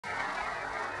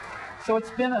So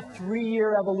it's been a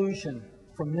 3-year evolution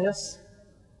from this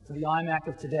to the iMac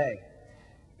of today.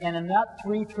 And in that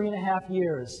three and a half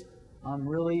years, I'm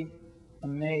really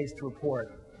amazed to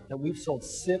report that we've sold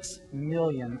 6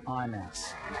 million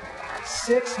iMacs.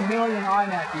 6 million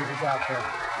iMac users out there.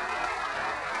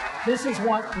 This is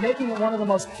making it one of the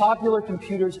most popular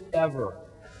computers ever.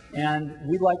 And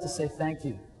we'd like to say thank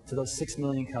you to those 6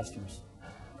 million customers.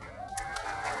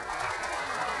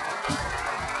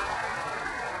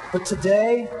 But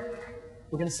today,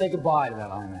 we're going to say goodbye to that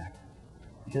iMac.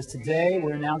 Because today,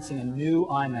 we're announcing a new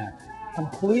iMac,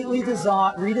 completely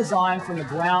redesigned from the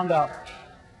ground up.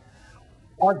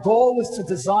 Our goal was to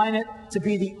design it to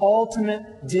be the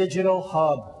ultimate digital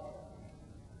hub,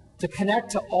 to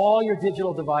connect to all your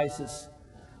digital devices,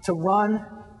 to run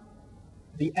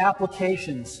the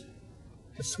applications,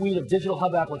 the suite of digital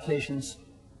hub applications,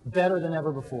 better than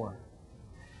ever before.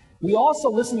 We also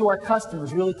listened to our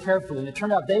customers really carefully, and it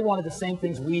turned out they wanted the same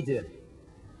things we did.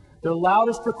 Their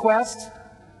loudest request,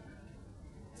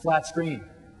 flat screen.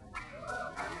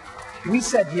 We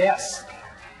said yes.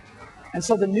 And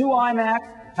so the new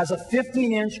iMac has a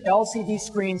 15-inch LCD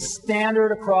screen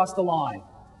standard across the line.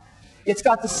 It's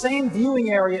got the same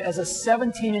viewing area as a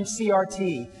 17-inch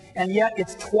CRT, and yet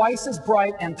it's twice as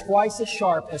bright and twice as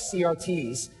sharp as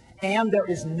CRTs, and there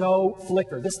is no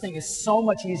flicker. This thing is so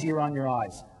much easier on your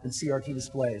eyes than CRT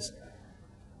displays.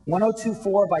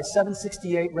 1024 by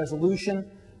 768 resolution,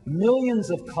 millions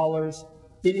of colors.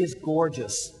 It is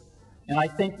gorgeous. And I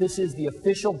think this is the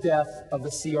official death of the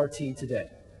CRT today.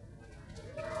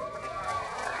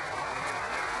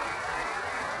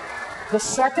 The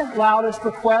second loudest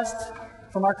request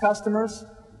from our customers,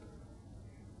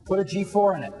 put a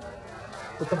G4 in it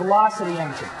with the Velocity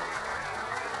engine.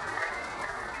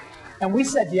 And we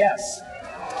said yes.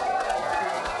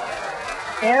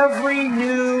 Every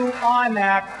new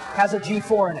iMac has a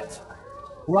G4 in it,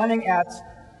 running at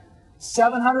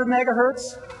 700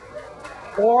 megahertz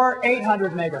or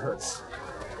 800 megahertz.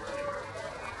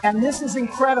 And this is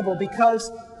incredible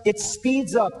because it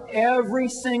speeds up every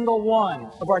single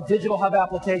one of our digital hub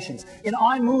applications. In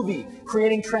iMovie,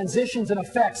 creating transitions and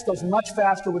effects goes much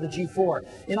faster with a G4.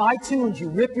 In iTunes, you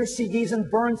rip your CDs and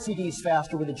burn CDs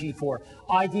faster with a G4.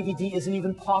 iDVD isn't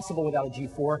even possible without a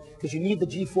G4 because you need the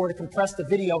G4 to compress the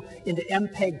video into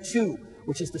MPEG-2,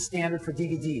 which is the standard for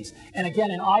DVDs. And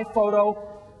again, in iPhoto,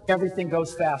 everything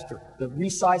goes faster. The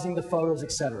resizing the photos,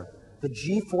 etc. The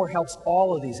G4 helps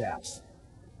all of these apps.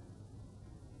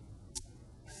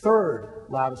 Third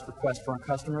loudest request for our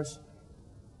customers,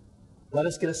 let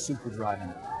us get a super drive in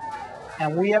it.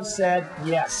 And we have said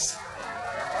yes.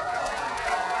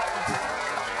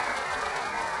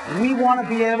 We want to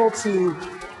be able to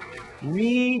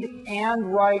read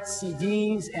and write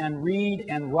CDs and read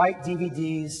and write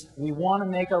DVDs. We want to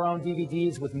make our own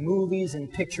DVDs with movies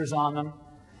and pictures on them.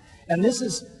 And this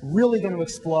is really going to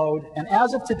explode. And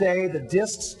as of today, the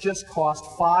discs just cost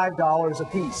 $5 a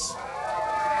piece.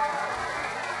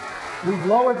 We've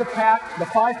lowered the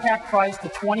 5-pack price to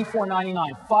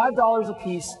 $24.99. $5 a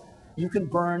piece, you can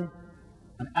burn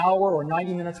an hour or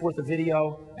 90 minutes worth of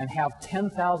video and have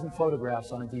 10,000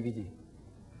 photographs on a DVD.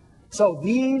 So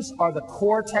these are the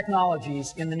core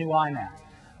technologies in the new iMac.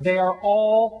 They are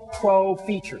all pro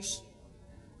features.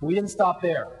 We didn't stop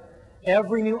there.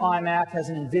 Every new iMac has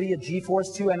an NVIDIA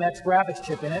GeForce 2 MX graphics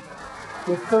chip in it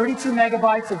with 32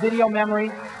 megabytes of video memory,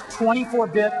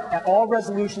 24-bit at all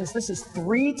resolutions. This is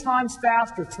 3 times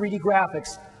faster 3D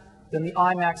graphics than the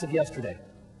iMacs of yesterday.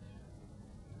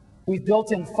 We've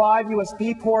built in 5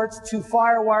 USB ports, 2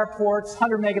 FireWire ports,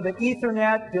 100 megabit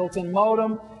Ethernet, built-in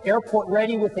modem, airport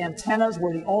ready with antennas.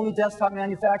 We're the only desktop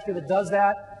manufacturer that does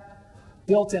that.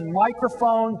 Built-in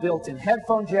microphone, built-in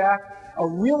headphone jack, a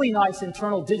really nice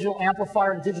internal digital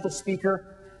amplifier and digital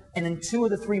speaker, and in 2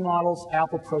 of the 3 models,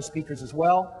 Apple Pro speakers as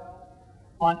well.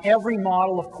 On every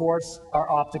model, of course,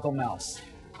 our optical mouse.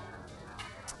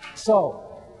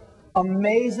 So,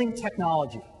 amazing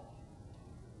technology.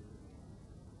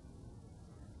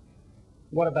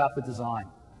 What about the design?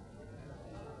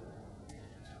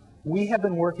 We have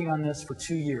been working on this for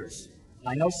 2 years.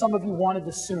 I know some of you wanted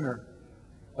this sooner,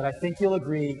 but I think you'll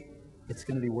agree it's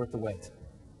going to be worth the wait.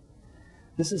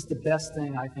 This is the best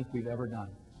thing I think we've ever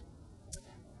done.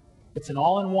 It's an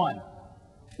all-in-one.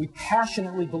 We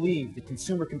passionately believe that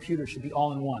consumer computers should be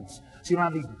all-in-ones, so you don't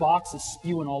have these boxes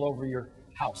spewing all over your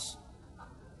house.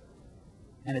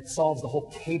 And it solves the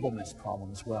whole cable mess problem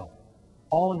as well.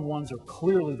 All-in-ones are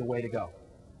clearly the way to go.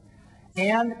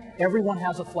 And everyone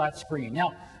has a flat screen.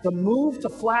 Now, the move to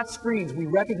flat screens we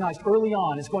recognized early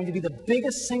on is going to be the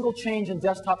biggest single change in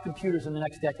desktop computers in the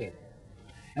next decade.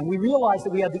 And we realized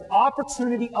that we had the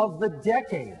opportunity of the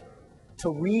decade to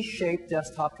reshape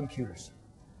desktop computers.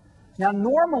 Now,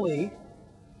 normally,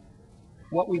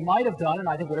 what we might have done, and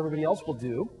I think what everybody else will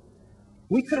do,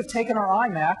 we could have taken our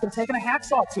iMac and taken a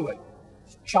hacksaw to it,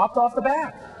 chopped off the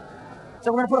back.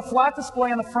 So we're going to put a flat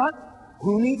display on the front.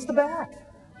 Who needs the back?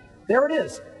 There it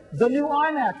is, the new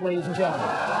iMac, ladies and gentlemen.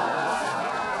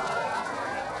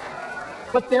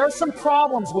 But there are some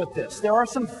problems with this. There are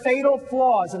some fatal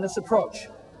flaws in this approach.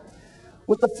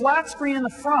 With the flat screen in the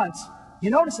front, you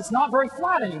notice it's not very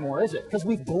flat anymore, is it? Because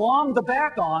we've glommed the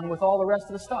back on with all the rest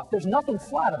of the stuff. There's nothing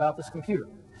flat about this computer.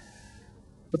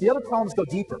 But the other problems go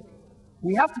deeper.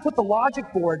 We have to put the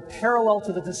logic board parallel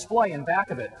to the display in back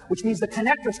of it, which means the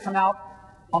connectors come out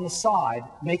on the side,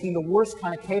 making the worst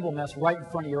kind of cable mess right in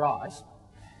front of your eyes.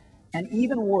 And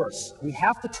even worse, we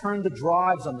have to turn the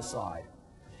drives on the side.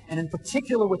 And in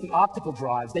particular with the optical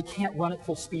drives, they can't run at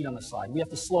full speed on the side. We have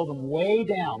to slow them way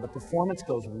down. The performance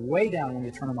goes way down when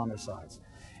you turn them on their sides.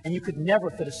 And you could never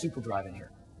fit a super drive in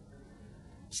here.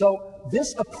 So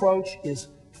this approach is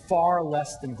far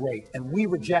less than great, and we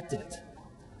rejected it.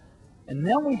 And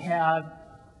then we had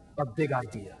our big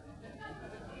idea.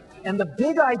 And the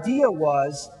big idea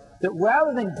was that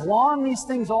rather than glom these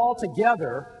things all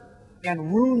together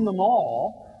and ruin them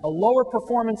all, a lower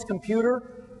performance computer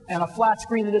and a flat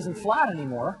screen that isn't flat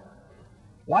anymore,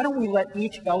 why don't we let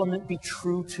each element be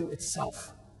true to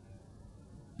itself?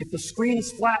 If the screen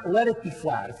is flat, let it be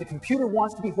flat. If the computer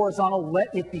wants to be horizontal, let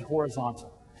it be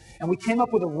horizontal. And we came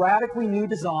up with a radically new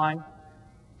design.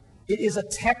 It is a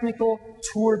technical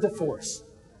tour de force.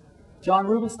 John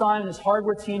Rubinstein and his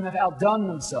hardware team have outdone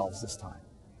themselves this time.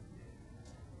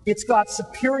 It's got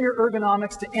superior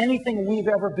ergonomics to anything we've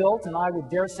ever built, and I would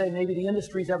dare say maybe the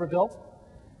industry's ever built.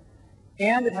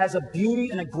 And it has a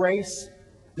beauty and a grace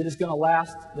that is going to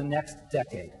last the next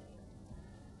decade.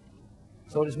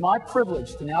 So it is my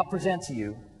privilege to now present to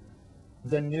you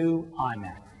the new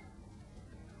iMac.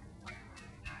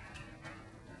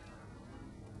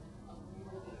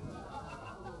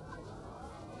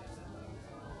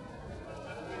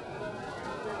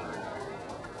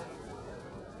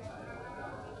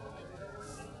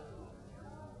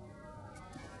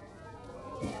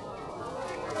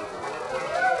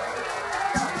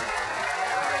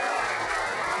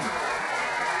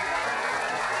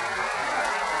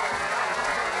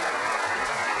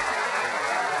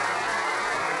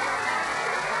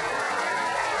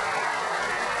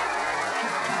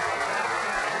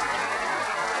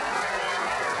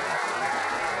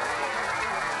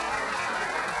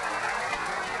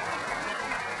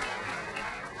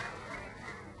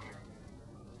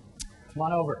 Come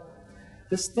on over.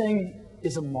 This thing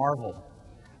is a marvel.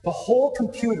 The whole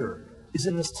computer is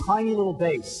in this tiny little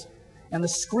base, and the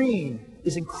screen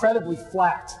is incredibly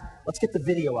flat. Let's get the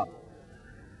video up.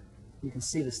 You can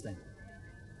see this thing.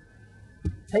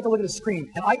 Take a look at the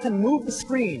screen, and I can move the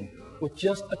screen with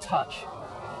just a touch.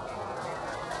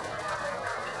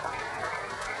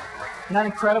 Isn't that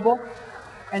incredible?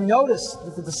 And notice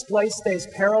that the display stays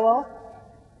parallel,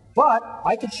 but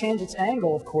I can change its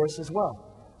angle, of course, as well.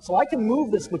 So I can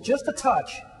move this with just a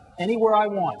touch anywhere I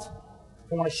want.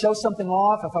 If I want to show something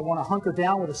off, if I want to hunker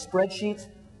down with a spreadsheet,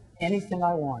 anything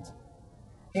I want.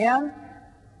 And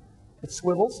it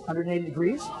swivels 180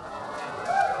 degrees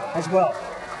as well.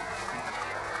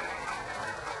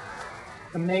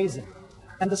 Amazing.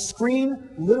 And the screen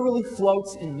literally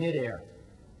floats in midair.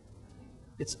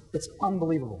 It's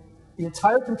unbelievable. The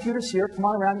entire computer's here. Come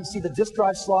on around. You see the disk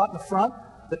drive slot in the front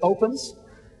that opens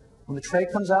when the tray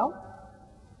comes out.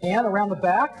 And around the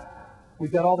back,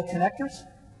 we've got all the connectors.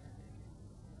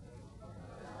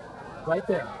 Right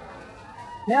there.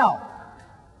 Now,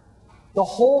 the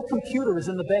whole computer is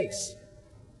in the base.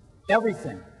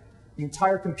 Everything. The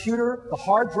entire computer, the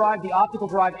hard drive, the optical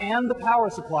drive, and the power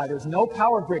supply. There's no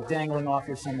power brick dangling off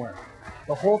here somewhere.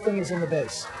 The whole thing is in the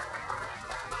base.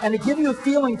 And to give you a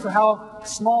feeling for how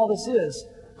small this is,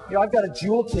 here I've got a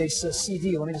jewel case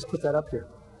CD. Let me just put that up here.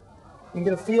 You can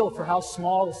get a feel for how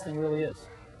small this thing really is.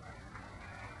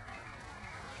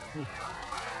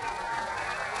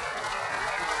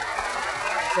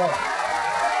 So,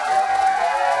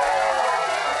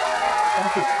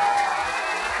 thank you.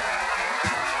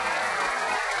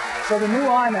 So the new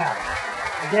iMac,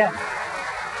 again,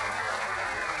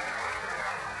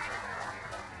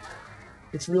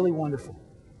 it's really wonderful.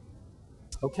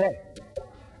 Okay.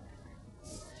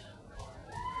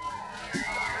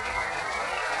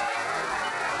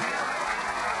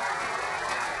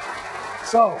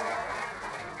 So,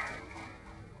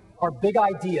 our big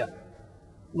idea,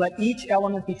 let each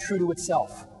element be true to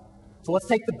itself. So let's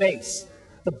take the base.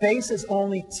 The base is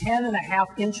only 10.5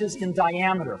 inches in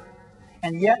diameter,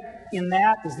 and yet in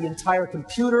that is the entire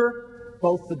computer,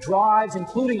 both the drives,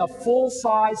 including a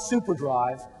full-size super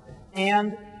drive,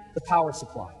 and the power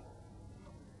supply.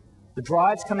 The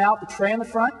drives come out the tray in the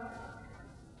front,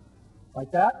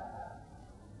 like that.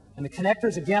 And the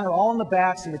connectors, again, are all in the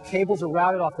back, so your cables are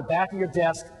routed off the back of your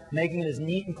desk, making it as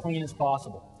neat and clean as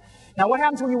possible. Now, what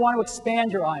happens when you want to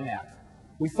expand your iMac?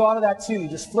 We thought of that too. You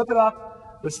just flip it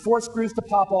up. There's 4 screws to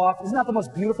pop off. Isn't that the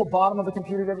most beautiful bottom of a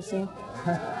computer you've ever seen?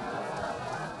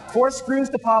 4 screws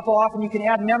to pop off, and you can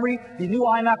add memory. The new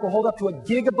iMac will hold up to 1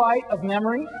 gigabyte of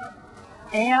memory,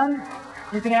 and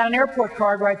you can add an airport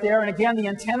card right there. And again, the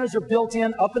antennas are built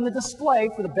in up in the display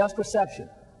for the best reception.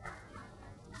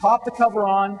 Pop the cover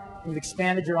on, and you've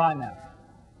expanded your iMac.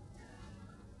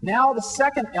 Now the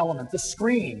second element, the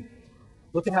screen.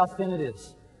 Look at how thin it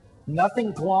is.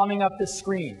 Nothing glomming up this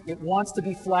screen. It wants to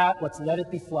be flat. Let's let it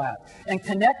be flat. And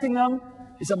connecting them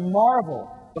is a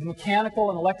marvel of mechanical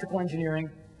and electrical engineering.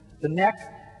 The neck,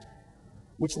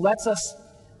 which lets us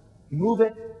move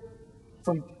it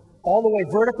from all the way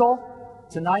vertical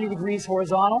to 90 degrees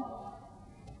horizontal,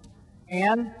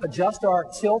 and adjust our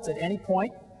tilt at any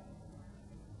point.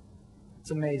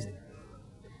 It's amazing.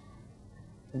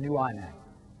 The new iMac.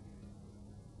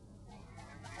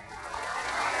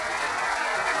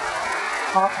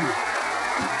 Top view.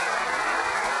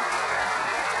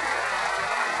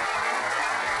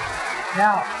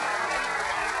 Now,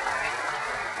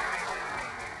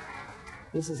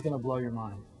 this is going to blow your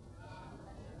mind.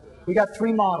 We got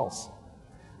 3 models.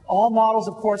 All models,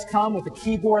 of course, come with a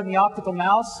keyboard and the optical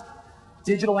mouse,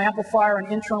 digital amplifier, and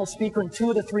internal speaker, and 2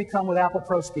 of the 3 come with Apple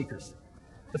Pro speakers.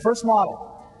 The first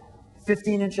model,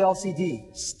 15-inch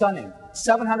LCD, stunning,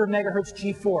 700 megahertz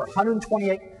G4,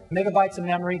 128 megabytes of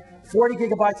memory, 40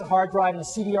 gigabytes of hard drive, and a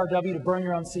CDRW to burn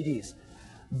your own CDs.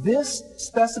 This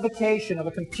specification of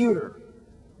a computer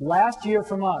last year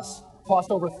from us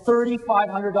cost over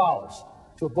 $3,500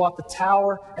 to have bought the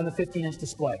tower and the 15-inch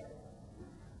display.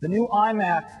 The new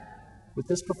iMac with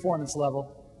this performance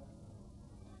level,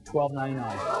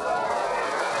 $1299.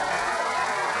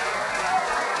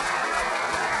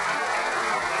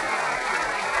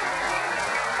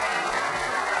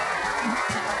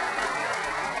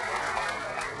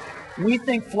 We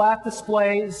think flat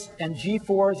displays and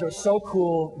G4s are so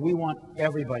cool, we want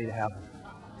everybody to have them.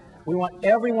 We want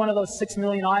every one of those 6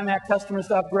 million iMac customers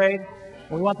to upgrade, and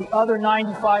we want the other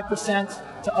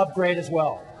 95% to upgrade as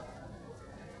well.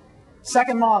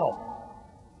 Second model,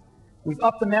 we've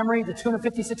upped the memory to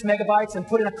 256 megabytes and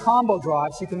put in a combo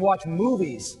drive so you can watch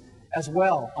movies as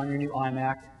well on your new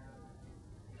iMac.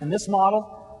 And this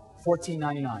model,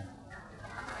 $1499.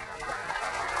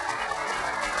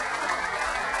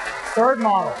 Third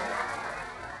model,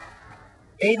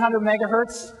 800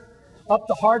 megahertz, up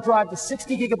the hard drive to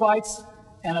 60 gigabytes,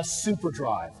 and a super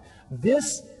drive.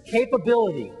 This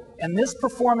capability and this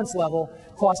performance level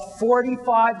cost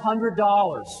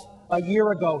 $4,500 a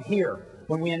year ago here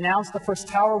when we announced the first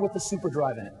tower with the super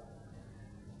drive in it.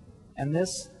 And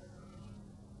this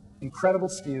incredible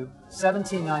SKU,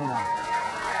 $1799.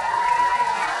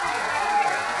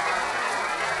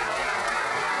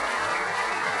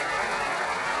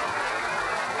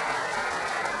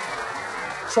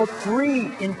 So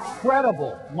 3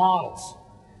 incredible models.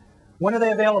 When are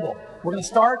they available? We're going to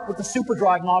start with the super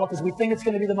drive model because we think it's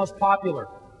going to be the most popular.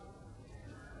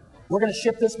 We're going to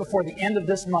ship this before the end of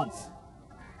this month.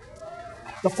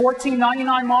 The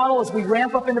 $1499 model, as we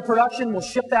ramp up into production, we'll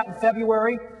ship that in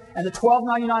February, and the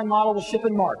 $1299 model will ship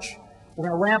in March. We're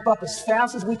going to ramp up as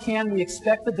fast as we can. We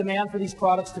expect the demand for these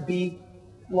products to be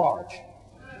large.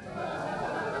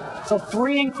 So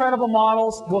 3 incredible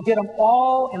models. We'll get them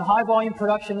all in high volume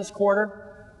production this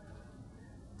quarter,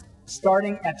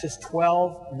 starting at just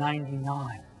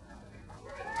 $1299.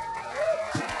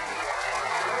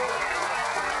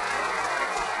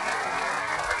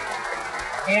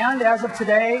 And as of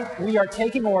today, we are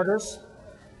taking orders.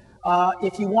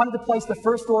 If you wanted to place the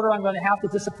first order, I'm going to have to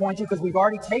disappoint you because we've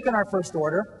already taken our first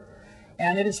order,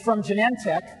 and it is from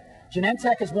Genentech.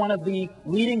 Genentech is one of the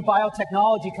leading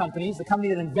biotechnology companies, the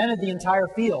company that invented the entire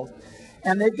field.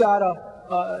 And they've got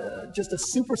just a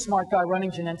super smart guy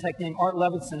running Genentech named Art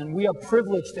Levinson, and we are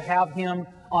privileged to have him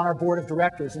on our board of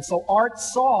directors. And so Art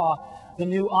saw the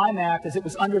new iMac as it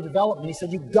was under development. He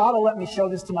said, you've got to let me show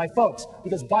this to my folks,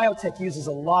 because biotech uses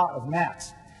a lot of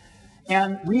Macs.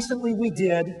 And recently we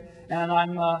did, and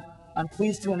I'm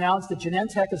pleased to announce that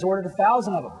Genentech has ordered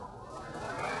 1,000 of them.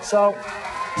 So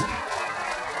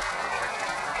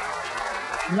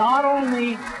not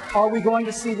only are we going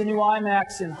to see the new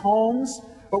iMacs in homes,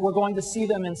 but we're going to see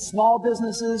them in small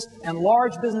businesses and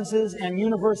large businesses and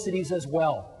universities as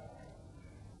well.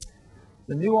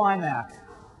 The new iMac,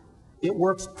 it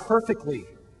works perfectly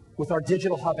with our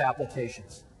digital hub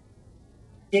applications.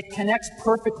 It connects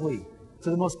perfectly to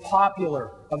the most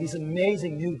popular of these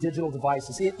amazing new digital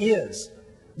devices. It is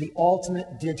the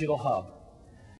ultimate digital hub.